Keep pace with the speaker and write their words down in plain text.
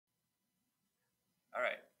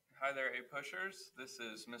Hi there, A-Pushers. This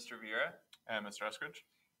is Mr. Vieira. And Mr. Eskridge.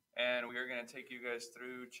 And we are going to take you guys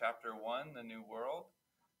through Chapter 1, The New World.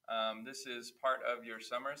 This is part of your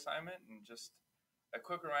summer assignment. And just a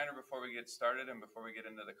quick reminder before we get started and before we get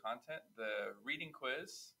into the content, the reading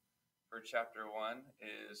quiz for Chapter 1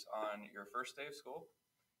 is on your first day of school.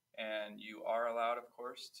 And you are allowed, of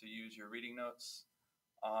course, to use your reading notes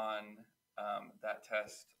on that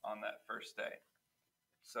test on that first day.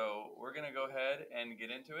 So we're going to go ahead and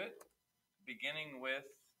get into it, beginning with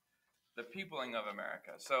the peopling of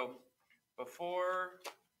America. So before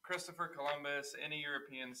Christopher Columbus, any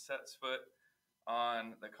European sets foot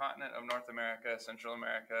on the continent of North America, Central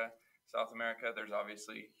America, South America, there's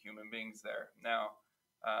obviously human beings there. Now,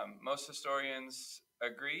 most historians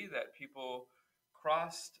agree that people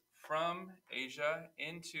crossed from Asia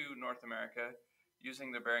into North America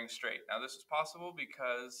using the Bering Strait. Now, this was possible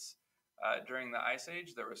because during the Ice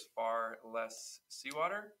Age, there was far less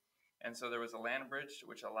seawater. And so there was a land bridge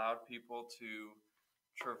which allowed people to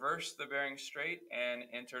traverse the Bering Strait and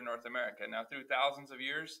enter North America. Now, through thousands of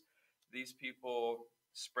years, these people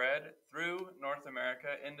spread through North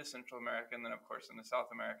America into Central America and then, of course, into South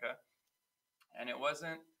America. And it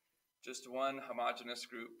wasn't just one homogenous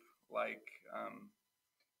group like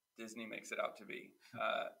Disney makes it out to be.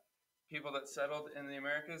 People that settled in the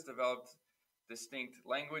Americas developed distinct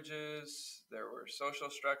languages, there were social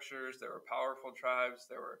structures, there were powerful tribes,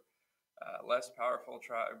 there were less powerful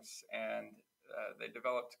tribes, and they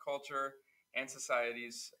developed culture and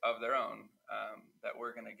societies of their own that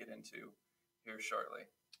we're going to get into here shortly.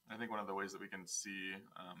 I think one of the ways that we can see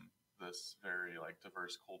this very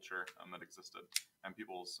diverse culture that existed and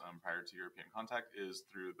peoples prior to European contact is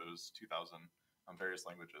through those 2,000 various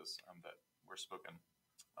languages that were spoken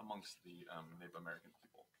amongst the Native American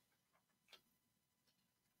people.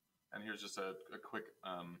 And here's just a quick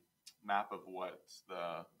map of what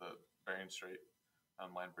the Bering Strait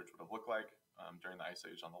land bridge would have looked like during the Ice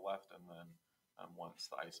Age on the left, and then once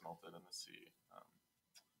the ice melted and the sea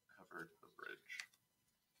covered the bridge.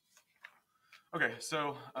 Okay,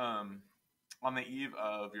 so on the eve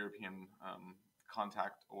of European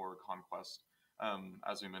contact or conquest,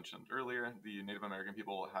 as we mentioned earlier, the Native American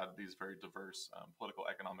people had these very diverse political,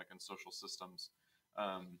 economic, and social systems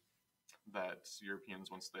that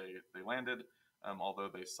Europeans, once they landed, although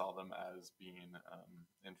they saw them as being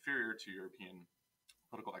inferior to European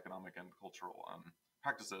political, economic, and cultural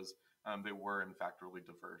practices, they were in fact really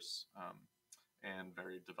diverse and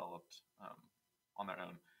very developed on their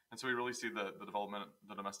own. And so we really see the development,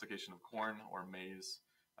 the domestication of corn or maize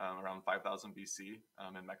around 5000 BC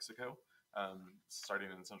in Mexico,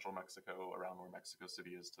 starting in central Mexico around where Mexico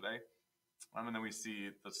City is today. And then we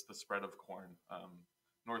see the spread of corn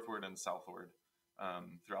northward and southward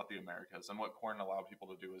throughout the Americas. And what corn allowed people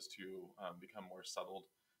to do is to become more settled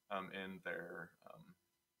in their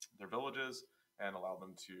villages and allow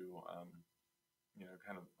them to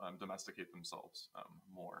domesticate themselves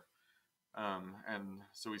more. And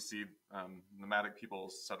so we see nomadic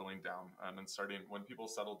people settling down and starting, when people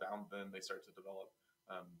settle down, then they start to develop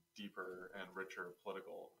deeper and richer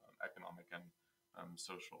political, economic, and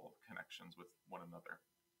social connections with one another.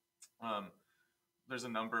 There's a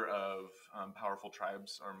number of powerful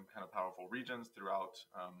tribes or kind of powerful regions throughout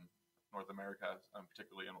North America,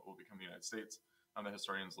 particularly in what will become the United States, that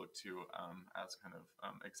historians look to as kind of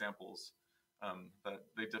examples that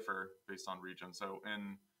they differ based on region. So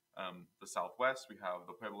in the Southwest, we have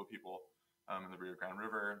the Pueblo people in the Rio Grande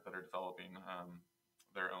River that are developing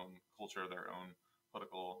their own culture, their own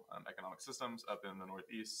political, economic systems. Up in the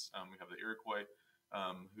Northeast, we have the Iroquois,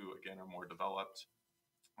 who again are more developed,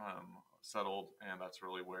 settled, and that's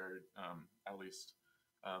really where at least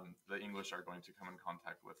the English are going to come in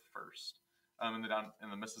contact with first. And then down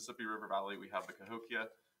in the Mississippi River Valley, we have the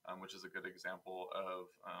Cahokia, which is a good example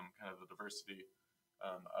of kind of the diversity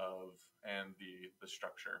and the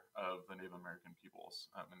structure of the Native American peoples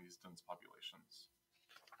in these dense populations.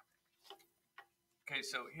 Okay,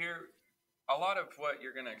 so here, a lot of what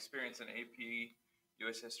you're going to experience in AP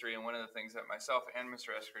U.S. history, and one of the things that myself and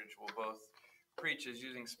Mr. Eskridge will both preach is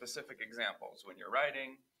using specific examples when you're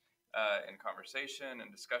writing, in conversation and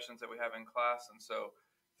discussions that we have in class. And so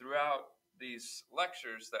throughout these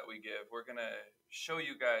lectures that we give, we're going to show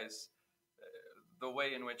you guys the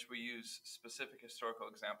way in which we use specific historical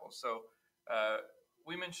examples. So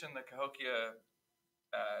we mentioned the Cahokia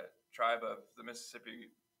tribe of the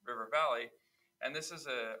Mississippi River Valley, and this is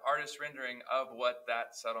an artist rendering of what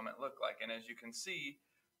that settlement looked like. And as you can see,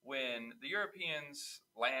 when the Europeans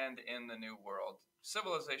land in the New World,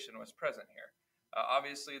 civilization was present here.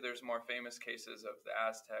 Obviously, there's more famous cases of the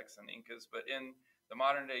Aztecs and Incas, but in the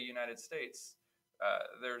modern day United States,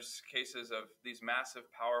 there's cases of these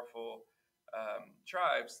massive, powerful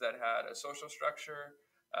tribes that had a social structure,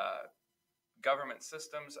 government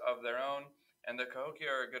systems of their own, and the Cahokia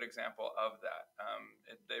are a good example of that.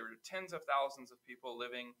 They were tens of thousands of people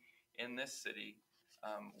living in this city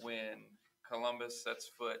when Columbus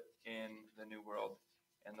sets foot in the New World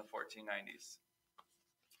in the 1490s.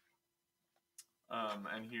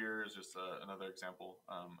 And here's just another example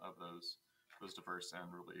of those diverse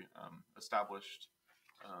and really established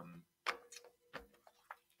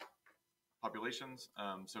populations.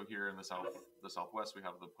 So here in the southwest, we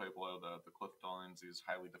have the pueblo, the cliff dwellings, these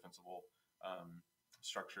highly defensible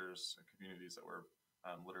structures, communities that were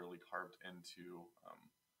literally carved into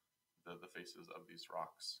the faces of these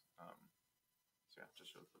rocks. So yeah,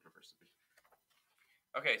 just shows the diversity.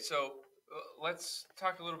 Okay, so let's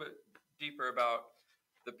talk a little bit deeper about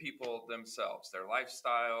the people themselves, their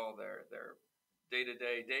lifestyle, their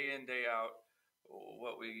day-to-day, day in, day out,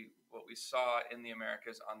 what we saw in the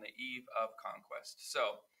Americas on the eve of conquest.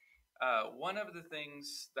 So one of the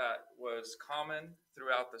things that was common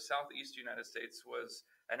throughout the southeast United States was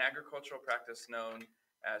an agricultural practice known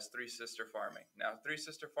as three-sister farming. Now,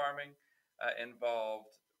 three-sister farming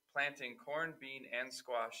involved planting corn, bean, and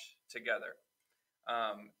squash together.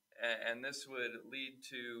 And this would lead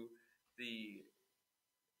to the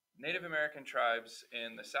Native American tribes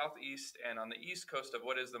in the southeast and on the east coast of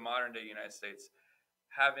what is the modern day United States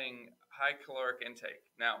having high caloric intake.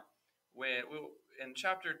 Now, in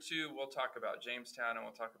chapter 2, we'll talk about Jamestown and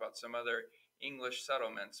we'll talk about some other English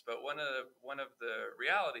settlements. But one of the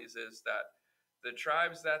realities is that the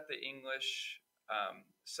tribes that the English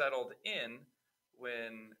settled in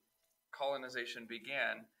when colonization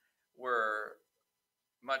began were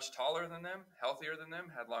much taller than them, healthier than them,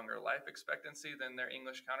 had longer life expectancy than their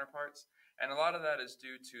English counterparts. And a lot of that is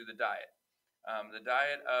due to the diet. The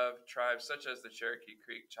diet of tribes such as the Cherokee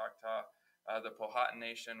Creek Choctaw, the Powhatan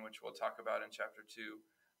Nation, which we'll talk about in chapter 2.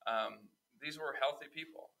 These were healthy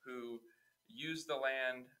people who used the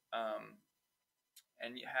land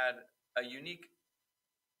and had a unique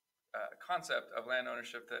concept of land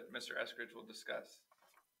ownership that Mr. Eskridge will discuss.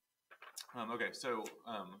 Okay, so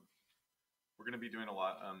we're going to be doing a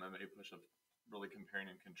lot of a push of really comparing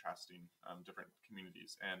and contrasting different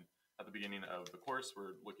communities. And at the beginning of the course,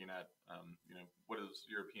 we're looking at what do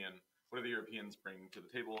the Europeans bring to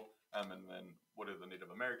the table, and then what do the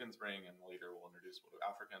Native Americans bring, and later we'll introduce what do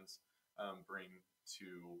Africans bring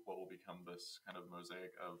to what will become this kind of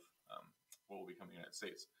mosaic of what will become the United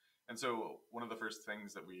States. And so one of the first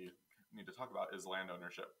things that we need to talk about is land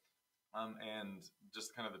ownership. And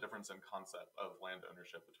just kind of the difference in concept of land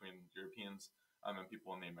ownership between Europeans and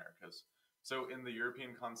people in the Americas. So in the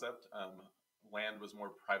European concept, land was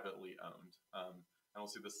more privately owned. And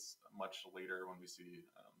we'll see this much later when we see,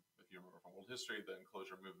 if you remember from world history, the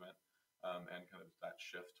enclosure movement and kind of that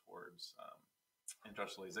shift towards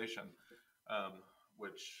industrialization,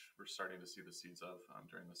 which we're starting to see the seeds of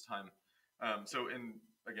during this time. So in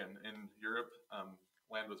Europe,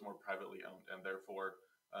 land was more privately owned, and therefore,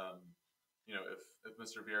 if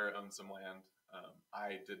Mr. Vieira owned some land,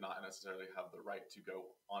 I did not necessarily have the right to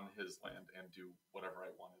go on his land and do whatever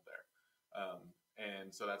I wanted there.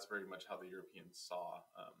 And so that's very much how the Europeans saw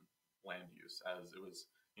land use, as it was,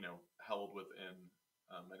 held within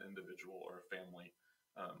an individual or a family,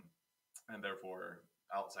 and therefore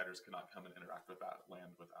outsiders could not come and interact with that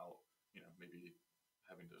land without, maybe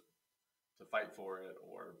having to fight for it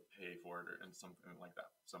or pay for it or in something like that,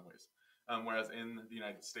 some ways. Whereas in the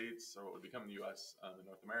United States, or what would become the U.S. In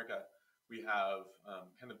North America, we have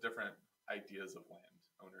kind of different ideas of land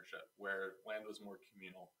ownership, where land was more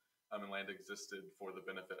communal and land existed for the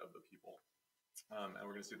benefit of the people. And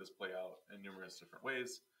we're going to see this play out in numerous different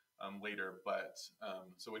ways later. But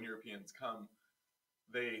so when Europeans come,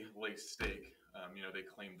 they lay stake. They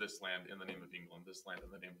claim this land in the name of England, this land in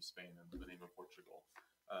the name of Spain, and in the name of Portugal.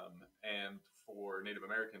 And for Native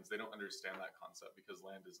Americans, they don't understand that concept because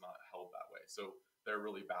land is not held that way. So they're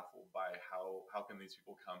really baffled by how can these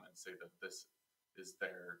people come and say that this is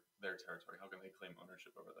their territory? How can they claim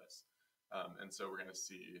ownership over this? And so we're going to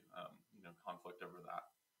see conflict over that,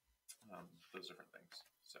 those different things.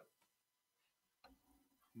 So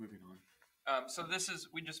moving on. So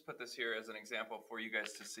we just put this here as an example for you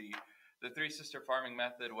guys to see the three-sister farming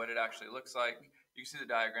method, what it actually looks like. You can see the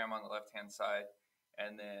diagram on the left-hand side.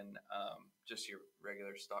 And then just your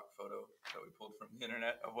regular stock photo that we pulled from the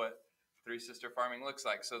internet of what three-sister farming looks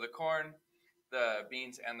like. So the corn, the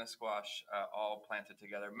beans, and the squash all planted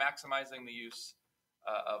together, maximizing the use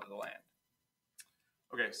of the land.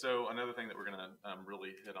 Okay, so another thing that we're going to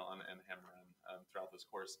really hit on and hammer in throughout this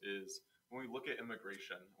course is when we look at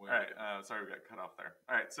immigration, all right, sorry we got cut off there.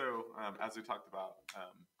 All right, so as we talked about,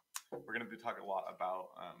 we're going to be talking a lot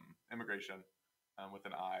about immigration with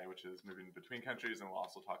an I, which is moving between countries, and we'll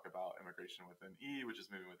also talk about immigration with an E, which is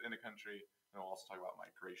moving within a country, and we'll also talk about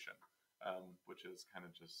migration, which is kind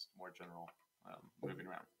of just more general moving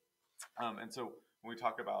around. And so when we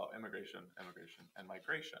talk about immigration, and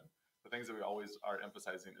migration, the things that we always are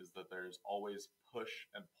emphasizing is that there's always push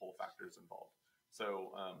and pull factors involved.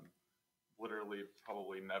 So literally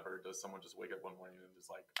probably never does someone just wake up one morning and is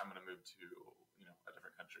like, I'm going to move to, a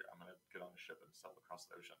different country. I'm going to get on a ship and sail across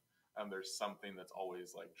the ocean. There's something that's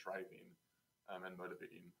always like driving and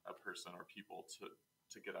motivating a person or people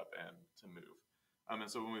to get up and to move. And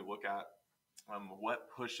so when we look at what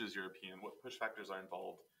push factors are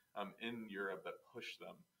involved in Europe that push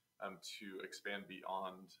them to expand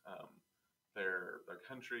beyond their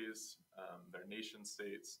countries, their nation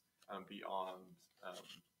states, beyond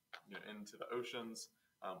into the oceans,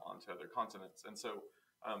 onto other continents. And so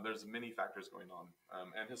there's many factors going on,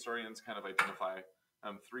 and historians kind of identify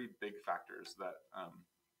three big factors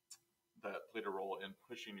that played a role in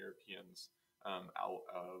pushing Europeans out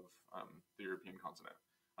of the European continent.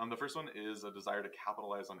 The first one is a desire to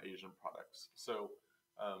capitalize on Asian products. So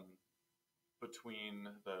between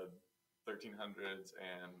the 1300s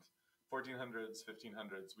and 1400s,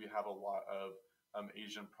 1500s, we have a lot of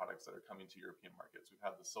Asian products that are coming to European markets. We've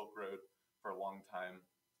had the Silk Road for a long time,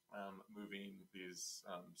 moving these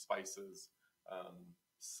spices,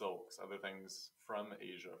 silks, other things from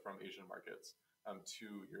Asia, from Asian markets to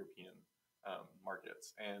European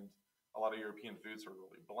markets. And a lot of European foods are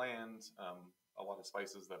really bland. A lot of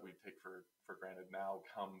spices that we take for granted now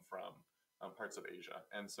come from parts of Asia.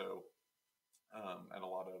 And so, and a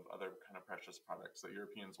lot of other kind of precious products that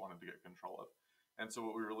Europeans wanted to get control of. And so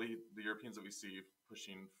the Europeans that we see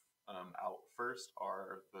pushing out first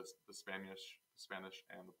are the Spanish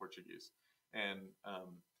and the Portuguese. And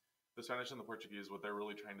the Spanish and the Portuguese, what they're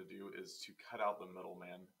really trying to do is to cut out the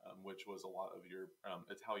middleman, which was a lot of your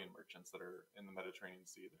Italian merchants that are in the Mediterranean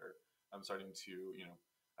Sea that are starting to,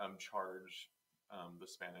 charge the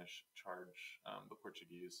Spanish, charge the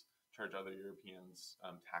Portuguese, charge other Europeans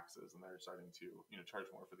taxes, and they're starting to, charge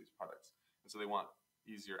more for these products. And so they want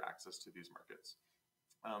easier access to these markets.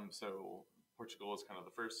 So Portugal is kind of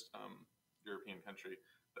the first European country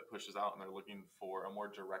that pushes out, and they're looking for a more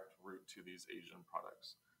direct route to these Asian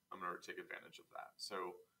products in order to take advantage of that.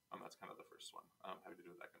 So that's kind of the first one, having to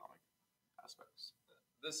do with economic aspects.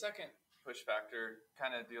 The second push factor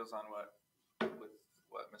kind of deals on with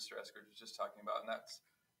what Mr. Eskridge was just talking about, and that's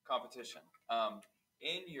competition.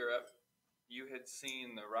 In Europe, you had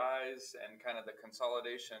seen the rise and kind of the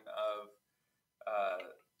consolidation of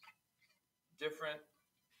different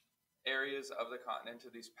areas of the continent to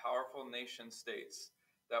these powerful nation states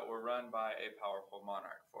that were run by a powerful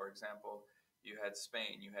monarch. For example, you had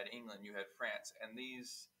Spain, you had England, you had France, and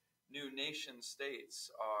these new nation states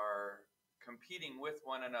are competing with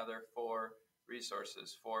one another for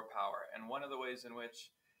resources, for power. And one of the ways in which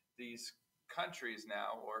these countries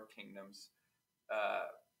now, or kingdoms,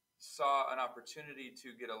 saw an opportunity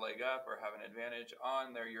to get a leg up or have an advantage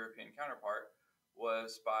on their European counterpart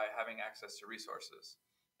was by having access to resources.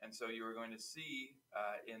 And so you were going to see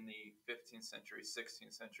in the 15th century,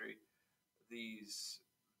 16th century, this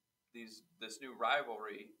new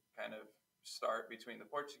rivalry kind of start between the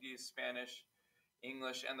Portuguese, Spanish,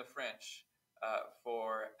 English, and the French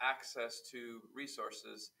for access to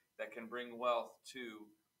resources that can bring wealth to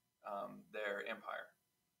their empire.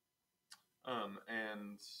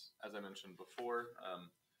 And as I mentioned before,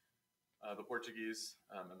 the Portuguese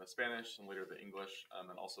and the Spanish, and later the English, and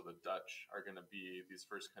also the Dutch are going to be these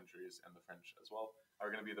first countries, and the French as well,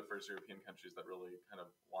 are going to be the first European countries that really kind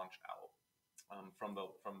of launch out from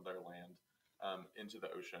their land into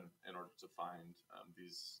the ocean in order to find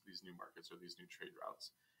these new markets or these new trade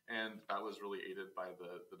routes. And that was really aided by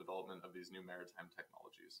the development of these new maritime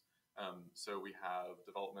technologies. So we have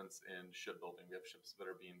developments in shipbuilding. We have ships that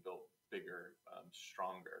are being built bigger,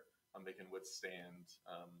 stronger. They can withstand,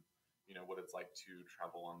 what it's like to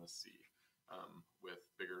travel on the sea with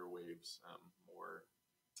bigger waves, more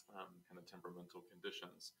kind of temperamental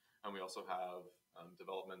conditions. And we also have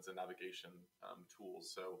developments in navigation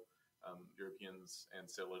tools. So Europeans and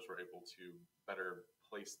sailors were able to better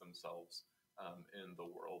place themselves in the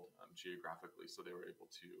world geographically. So they were able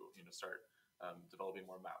to, start developing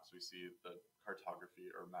more maps. We see the cartography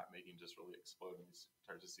or map making just really explode, and we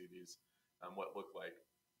start to see these what look like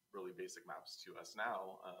really basic maps to us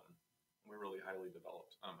now. We're really highly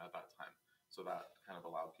developed at that time. So that kind of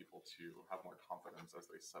allowed people to have more confidence as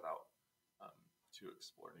they set out to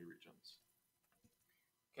explore new regions.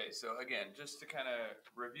 Okay, so again, just to kind of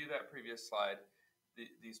review that previous slide,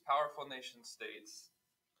 these powerful nation states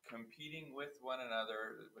competing with one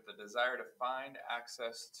another with a desire to find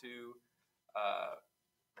access to uh,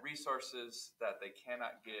 resources that they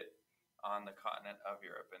cannot get on the continent of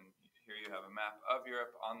Europe. And here you have a map of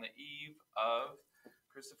Europe on the eve of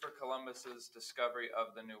Christopher Columbus's discovery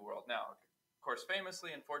of the New World. Now, of course,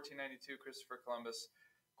 famously in 1492, Christopher Columbus,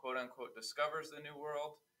 quote unquote, discovers the New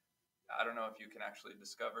World. I don't know if you can actually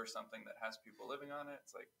discover something that has people living on it.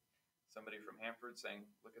 It's like somebody from Hanford saying,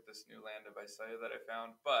 "Look at this new land of Isaiah that I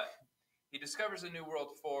found." But he discovers a new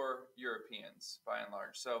world for Europeans by and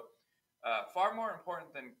large. So, far more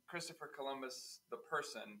important than Christopher Columbus, the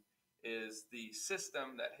person, is the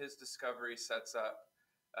system that his discovery sets up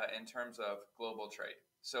in terms of global trade.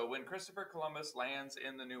 So, when Christopher Columbus lands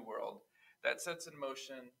in the New World, that sets in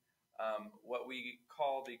motion what we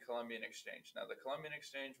call the Columbian Exchange. Now, the Columbian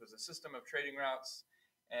Exchange was a system of trading routes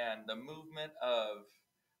and the movement of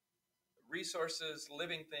resources,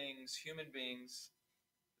 living things, human beings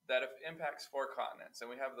that impacts four continents. And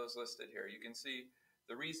we have those listed here. You can see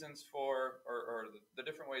the reasons for, or the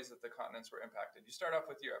different ways that the continents were impacted. You start off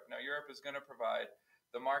with Europe. Now, Europe is going to provide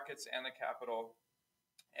the markets and the capital,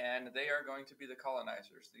 and they are going to be the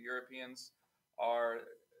colonizers. The Europeans are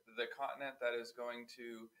the continent that is going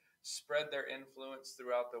to spread their influence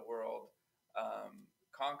throughout the world,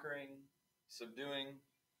 conquering, subduing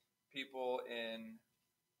people in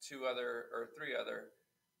three other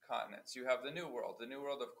continents. You have the New World. The New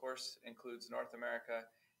World, of course, includes North America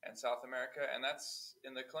and South America, and that's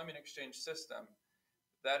in the Columbian Exchange system.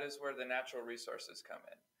 That is where the natural resources come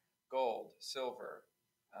in: gold, silver,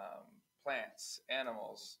 plants,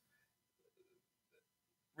 animals,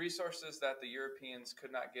 resources that the Europeans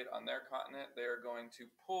could not get on their continent. They are going to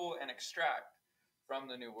pull and extract from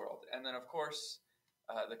the New World. And then, of course,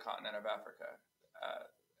 the continent of Africa.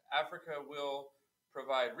 Africa will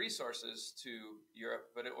provide resources to Europe,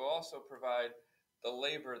 but it will also provide the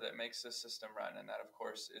labor that makes this system run. And that, of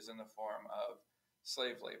course, is in the form of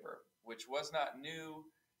slave labor, which was not new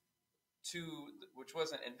which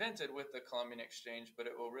wasn't invented with the Columbian Exchange, but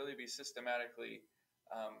it will really be systematically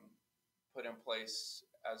put in place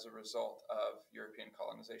as a result of European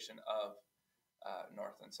colonization of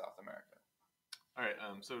North and South America. All right,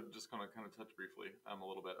 so just kind of touch briefly a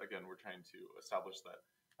little bit. Again, we're trying to establish that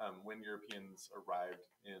when Europeans arrived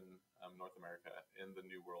in North America, in the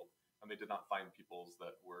New World, they did not find peoples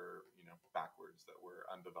that were, backwards, that were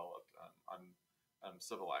undeveloped,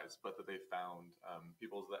 uncivilized, but that they found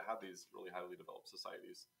peoples that had these really highly developed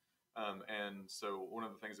societies. And so one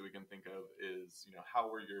of the things that we can think of is,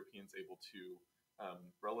 how were Europeans able to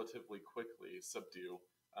relatively quickly subdue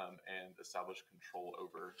and establish control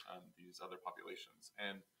over these other populations?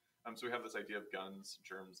 And so we have this idea of guns,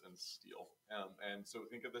 germs, and steel. And so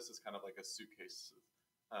think of this as kind of like a suitcases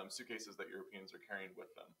that Europeans are carrying with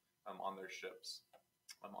them on their ships,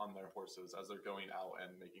 on their horses, as they're going out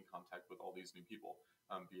and making contact with all these new people,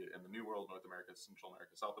 be it in the New World, North America, Central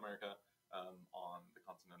America, South America, on the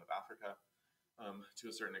continent of Africa, to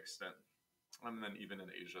a certain extent, and then even in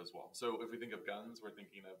Asia as well. So if we think of guns, we're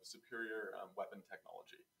thinking of superior weapon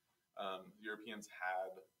technology. Europeans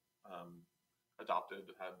had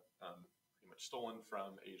pretty much stolen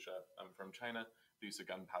from Asia, from China, the use of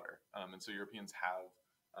gunpowder. And so Europeans have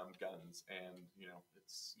guns, and you don't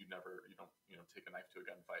take a knife to a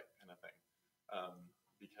gunfight kind of thing,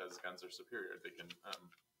 because guns are superior. They can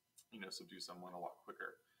subdue someone a lot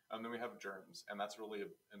quicker. Then we have germs, and that's really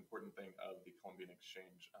an important thing of the Columbian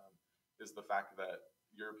Exchange, is the fact that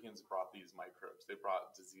Europeans brought these microbes. They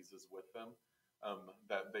brought diseases with them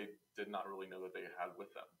that they did not really know that they had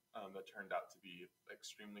with them, that turned out to be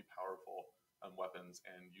extremely powerful weapons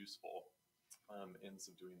and useful in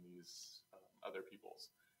subduing these other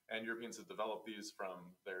peoples. And Europeans had developed these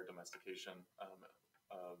from their domestication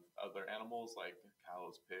of other animals like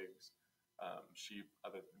cows, pigs, sheep,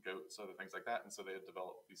 other goats, other things like that. And so they had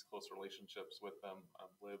developed these close relationships with them,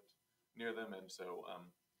 lived near them, and so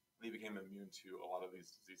they became immune to a lot of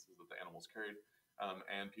these diseases that the animals carried.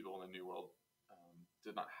 And people in the New World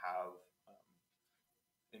did not have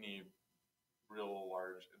any real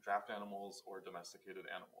large draft animals or domesticated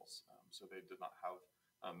animals. So they did not have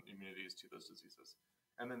immunities to those diseases.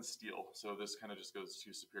 And then steel. So this kind of just goes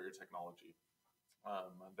to superior technology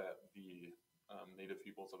that the native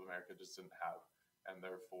peoples of America just didn't have. And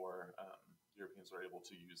therefore, Europeans were able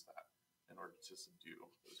to use that in order to subdue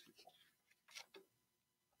those people.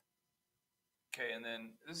 Okay, and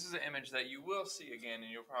then this is an image that you will see again, and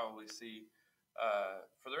you'll probably see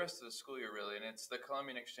for the rest of the school year, really, and it's the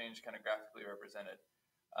Columbian Exchange kind of graphically represented.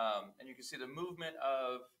 And you can see the movement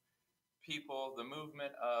of people, the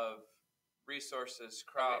movement of resources,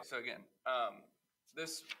 crops. Okay, so again,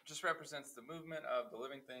 this just represents the movement of the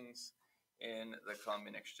living things in the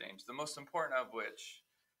Columbian Exchange. The most important of which,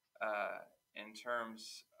 in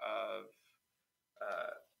terms of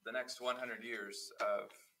the next 100 years of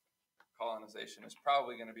colonization, is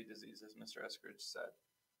probably going to be disease, as Mr. Eskridge said.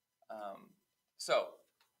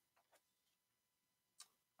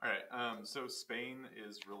 All right. So Spain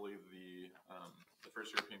is really the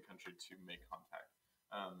first European country to make contact.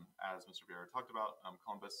 As Mr. Vieira talked about,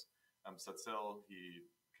 Columbus sets sail. He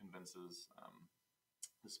convinces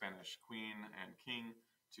the Spanish queen and king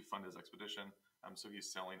to fund his expedition. So he's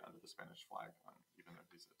sailing under the Spanish flag, even though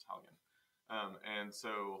he's Italian. And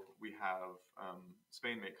so we have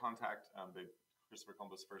Spain make contact. Christopher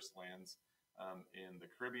Columbus first lands in the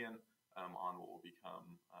Caribbean on what will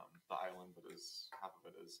become the island that is, half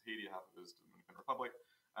of it is Haiti, half of it is Dominican Republic.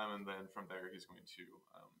 And then from there, he's going to,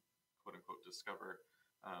 quote unquote, discover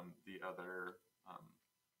the other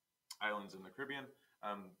islands in the Caribbean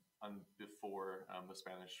before the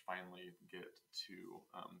Spanish finally get to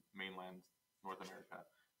mainland North America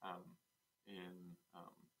in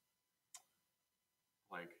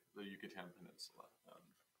like the Yucatan Peninsula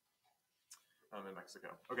in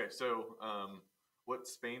Mexico. Okay, so what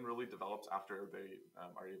Spain really develops after they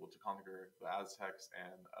are able to conquer the Aztecs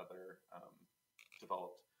and other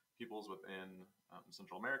developed peoples within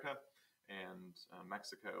Central America and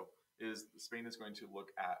Mexico is Spain is going to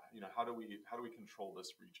look at, how do we control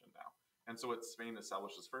this region now? And so what Spain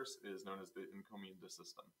establishes first is known as the encomienda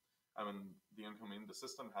system. The encomienda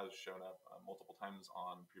system has shown up multiple times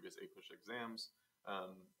on previous APUSH exams,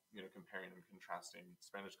 comparing and contrasting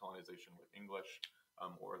Spanish colonization with English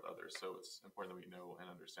or with others. So it's important that we know and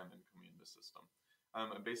understand the encomienda system.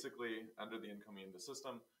 And basically, under the encomienda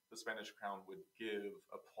system, the Spanish crown would give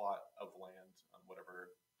a plot of land, whatever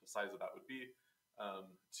the size of that would be,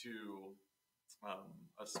 to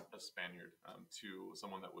a Spaniard, to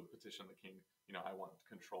someone that would petition the king. I want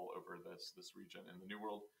control over this region in the New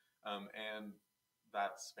World, and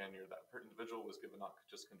that Spaniard, that individual, was given not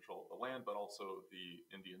just control of the land, but also the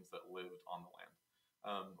Indians that lived on the land,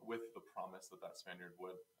 with the promise that that Spaniard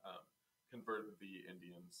would convert the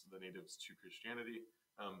Indians, the natives, to Christianity,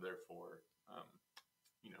 therefore,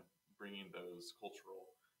 bringing those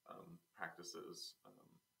cultural practices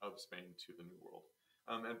of Spain to the New World.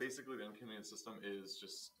 And basically, the encomienda system is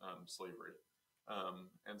just slavery.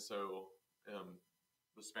 And so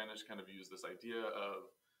the Spanish kind of use this idea of,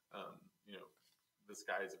 this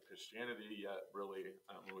guise of Christianity, yet really,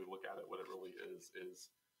 when we look at it, what it really is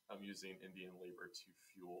using Indian labor to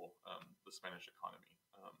fuel the Spanish economy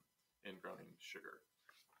in growing sugar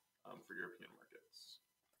for European markets.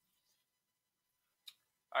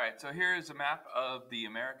 All right, so here is a map of the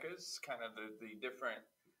Americas, kind of the different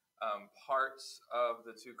parts of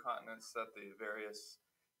the two continents that the various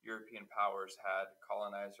European powers had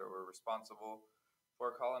colonized or were responsible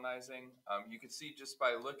for colonizing. You can see just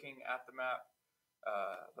by looking at the map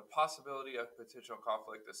the possibility of potential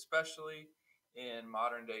conflict, especially in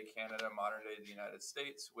modern-day Canada, modern-day the United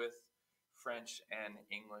States, with French and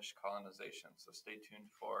English colonization. So stay tuned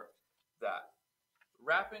for that.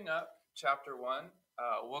 Wrapping up Chapter 1,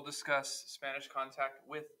 we'll discuss Spanish contact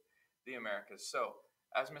with the Americas. So,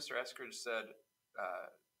 as Mr. Eskridge said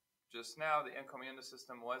just now, the encomienda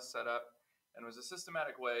system was set up and was a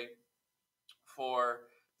systematic way for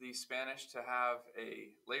the Spanish to have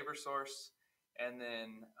a labor source and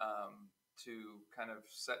then to kind of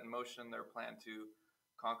set in motion their plan to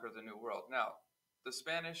conquer the New World. Now, the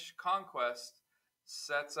Spanish conquest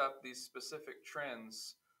sets up these specific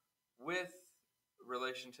trends with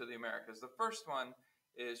relation to the Americas. The first one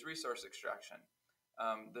is resource extraction.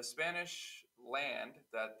 The Spanish land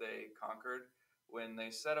that they conquered, when they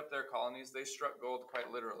set up their colonies, they struck gold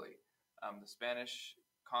quite literally. The Spanish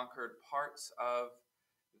conquered parts of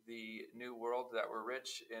the New World that were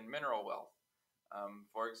rich in mineral wealth.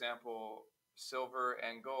 For example, silver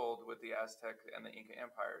and gold with the Aztec and the Inca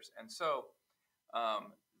empires. And so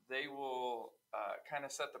they will kind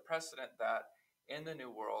of set the precedent that in the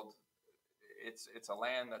New World, it's a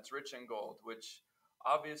land that's rich in gold, which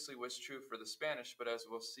obviously was true for the Spanish, but as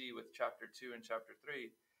we'll see with Chapter 2 and Chapter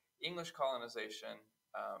 3, English colonization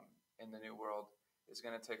in the New World is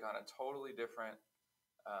going to take on a totally different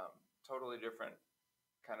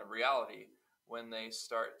kind of reality when they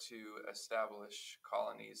start to establish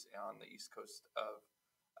colonies on the east coast of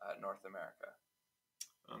North America.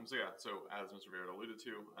 So as Mr. Baird alluded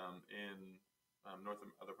to, in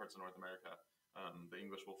other parts of North America, the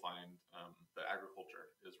English will find that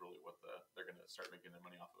agriculture is really what they're going to start making their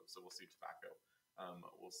money off of. So we'll see tobacco,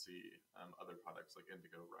 we'll see other products like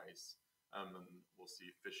indigo, rice, And we'll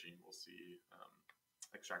see fishing, we'll see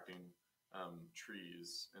extracting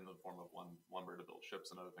trees in the form of lumber to build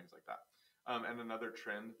ships and other things like that. And another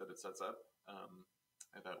trend that it sets up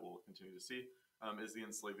that we'll continue to see is the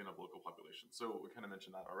enslaving of local populations. So we kind of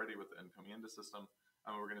mentioned that already with the encomienda system.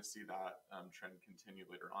 We're going to see that trend continue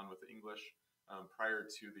later on with the English. Prior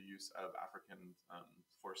to the use of Africans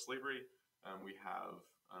for slavery, we have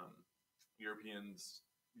Europeans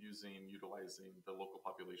utilizing the local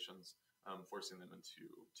populations, forcing them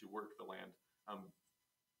to work the land,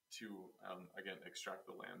 again, extract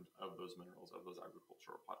the land of those minerals, of those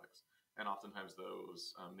agricultural products. And oftentimes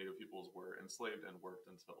those native peoples were enslaved and worked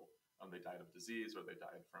until they died of disease or they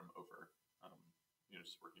died from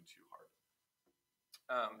just working too hard.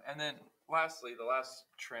 And then lastly, the last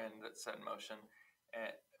trend that's set in motion,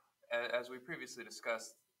 as we previously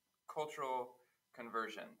discussed, cultural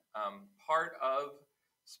conversion. Part of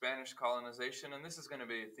Spanish colonization, and this is going to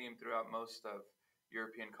be a theme throughout most of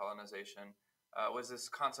European colonization, was this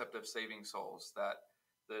concept of saving souls, that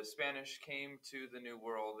the Spanish came to the New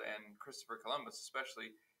World, and Christopher Columbus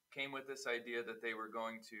especially came with this idea that they were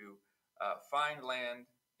going to find land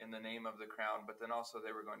in the name of the crown, but then also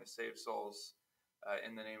they were going to save souls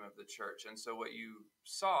in the name of the church. And so what you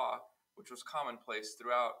saw, which was commonplace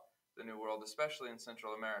throughout the New World, especially in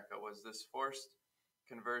Central America, was this forced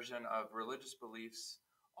conversion of religious beliefs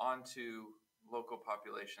onto local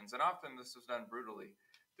populations. And often this was done brutally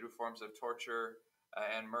through forms of torture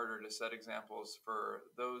and murder to set examples for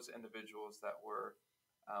those individuals that were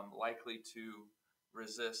likely to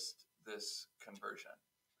resist this conversion.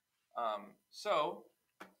 So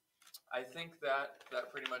I think that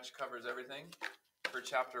pretty much covers everything for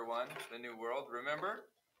chapter 1, the New World. Remember,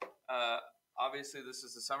 obviously this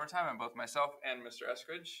is the summertime, and both myself and Mr.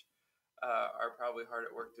 Eskridge are probably hard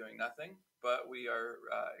at work doing nothing, but we are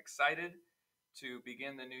excited to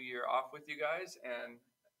begin the new year off with you guys. And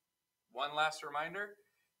one last reminder,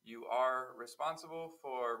 you are responsible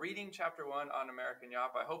for reading chapter 1 on American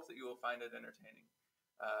Yop. I hope that you will find it entertaining.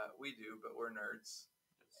 We do, but we're nerds.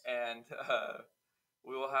 And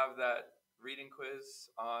we will have that reading quiz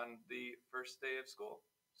on the first day of school.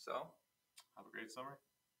 So, have a great summer.